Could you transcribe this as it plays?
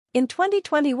In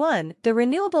 2021, the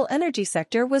renewable energy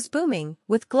sector was booming,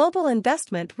 with global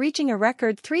investment reaching a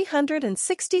record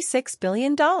 $366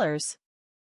 billion.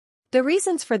 The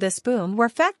reasons for this boom were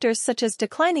factors such as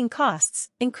declining costs,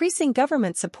 increasing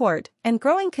government support, and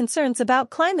growing concerns about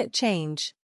climate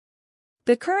change.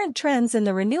 The current trends in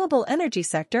the renewable energy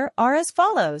sector are as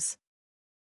follows.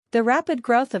 The rapid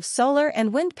growth of solar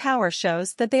and wind power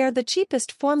shows that they are the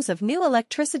cheapest forms of new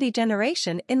electricity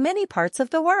generation in many parts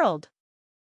of the world.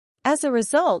 As a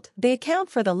result, they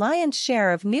account for the lion's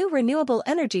share of new renewable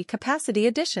energy capacity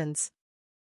additions.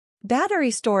 Battery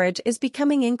storage is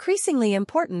becoming increasingly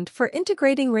important for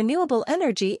integrating renewable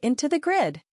energy into the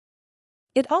grid.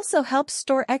 It also helps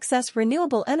store excess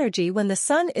renewable energy when the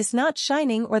sun is not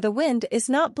shining or the wind is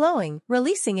not blowing,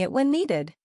 releasing it when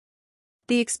needed.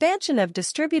 The expansion of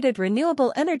distributed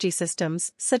renewable energy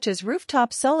systems, such as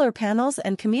rooftop solar panels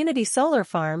and community solar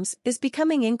farms, is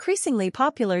becoming increasingly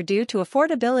popular due to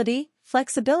affordability,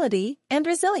 flexibility, and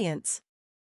resilience.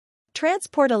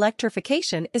 Transport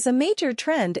electrification is a major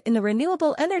trend in the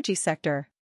renewable energy sector.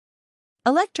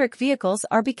 Electric vehicles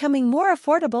are becoming more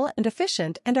affordable and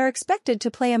efficient and are expected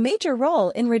to play a major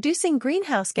role in reducing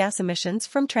greenhouse gas emissions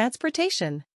from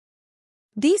transportation.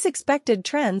 These expected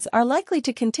trends are likely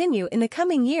to continue in the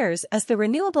coming years as the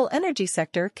renewable energy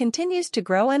sector continues to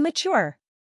grow and mature.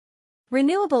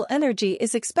 Renewable energy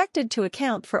is expected to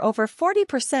account for over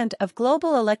 40% of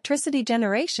global electricity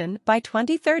generation by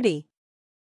 2030.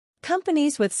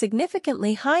 Companies with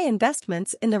significantly high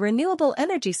investments in the renewable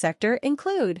energy sector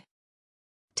include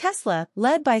Tesla,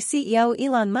 led by CEO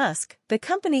Elon Musk. The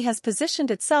company has positioned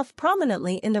itself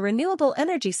prominently in the renewable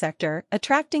energy sector,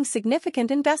 attracting significant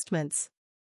investments.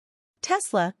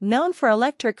 Tesla, known for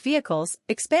electric vehicles,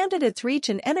 expanded its reach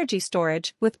in energy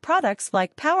storage with products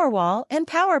like Powerwall and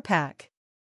PowerPack.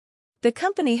 The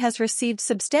company has received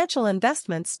substantial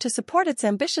investments to support its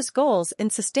ambitious goals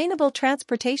in sustainable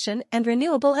transportation and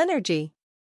renewable energy.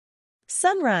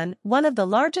 Sunrun, one of the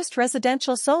largest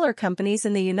residential solar companies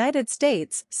in the United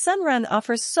States, Sunrun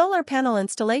offers solar panel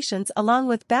installations along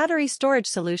with battery storage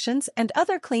solutions and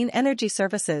other clean energy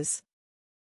services.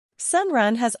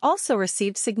 Sunrun has also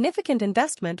received significant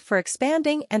investment for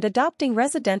expanding and adopting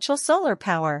residential solar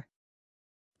power.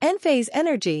 Enphase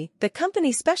Energy, the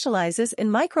company specializes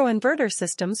in microinverter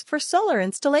systems for solar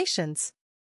installations.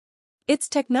 Its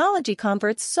technology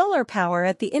converts solar power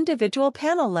at the individual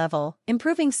panel level,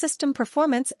 improving system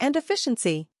performance and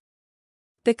efficiency.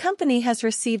 The company has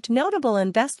received notable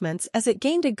investments as it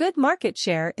gained a good market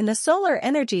share in the solar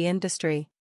energy industry.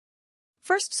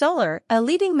 First Solar, a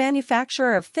leading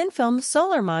manufacturer of thin-film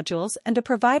solar modules and a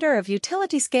provider of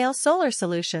utility-scale solar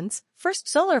solutions, First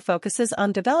Solar focuses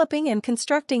on developing and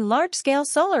constructing large-scale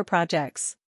solar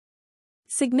projects.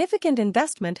 Significant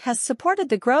investment has supported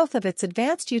the growth of its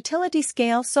advanced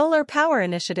utility-scale solar power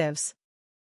initiatives.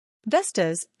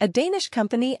 Vestas, a Danish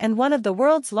company and one of the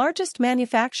world's largest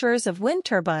manufacturers of wind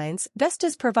turbines,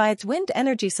 Vestas provides wind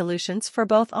energy solutions for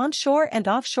both onshore and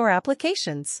offshore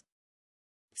applications.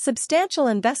 Substantial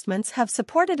investments have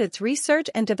supported its research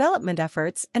and development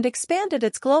efforts and expanded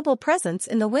its global presence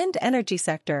in the wind energy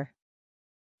sector.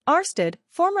 Ørsted,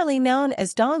 formerly known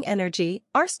as Dong Energy,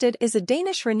 Ørsted is a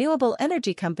Danish renewable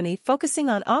energy company focusing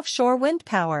on offshore wind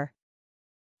power.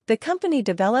 The company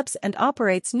develops and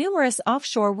operates numerous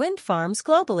offshore wind farms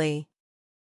globally.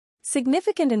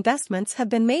 Significant investments have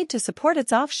been made to support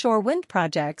its offshore wind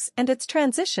projects and its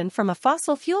transition from a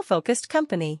fossil fuel-focused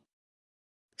company.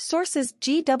 Sources: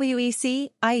 GWEC,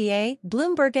 IEA,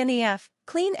 Bloomberg NEF,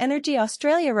 Clean Energy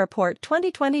Australia Report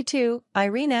 2022,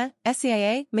 IRENA,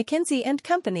 SEIA, McKinsey &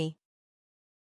 Company.